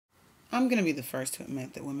I'm going to be the first to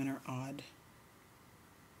admit that women are odd.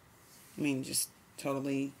 I mean, just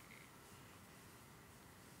totally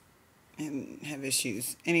and have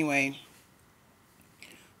issues. Anyway,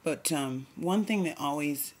 but one thing that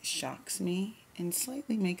always shocks me and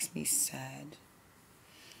slightly makes me sad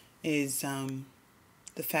is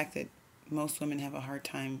the fact that most women have a hard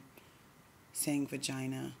time saying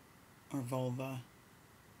vagina or vulva.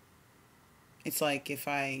 It's like if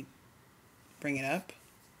I bring it up,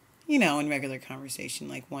 in regular conversation,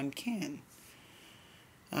 like one can.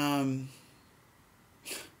 I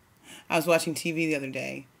was watching TV the other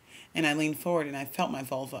day, and I leaned forward and I felt my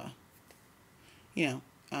vulva.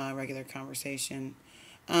 Regular conversation.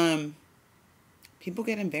 People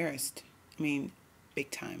get embarrassed. I mean,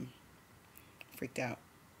 big time. Freaked out.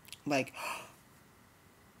 Like,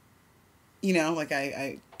 like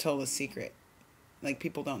I told a secret. Like,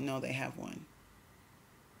 people don't know they have one.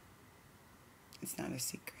 It's not a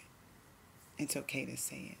secret. It's okay to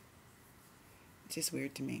say it. It's just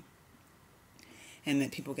weird to me. And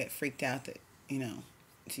that people get freaked out that,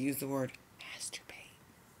 to use the word masturbate,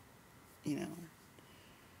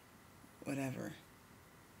 whatever.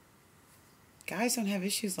 Guys don't have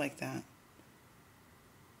issues like that.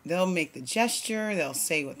 They'll make the gesture. They'll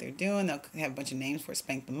say what they're doing. They'll have a bunch of names for it.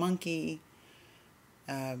 Spank the monkey.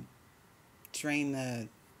 Drain the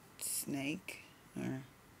snake. Or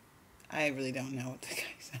I really don't know what the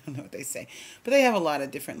guys, I don't know what they say. But they have a lot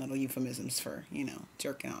of different little euphemisms for,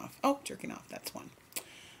 jerking off. Oh, jerking off. That's one.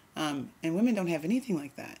 And women don't have anything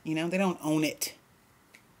like that. They don't own it.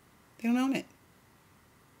 They don't own it.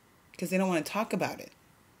 Because they don't want to talk about it.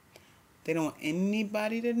 They don't want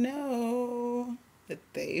anybody to know that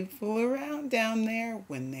they fool around down there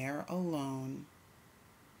when they're alone.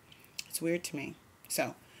 It's weird to me.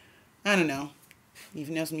 So, I don't know. If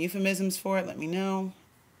you know some euphemisms for it, let me know.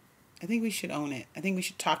 I think we should own it. I think we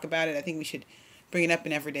should talk about it. I think we should bring it up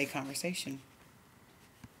in everyday conversation.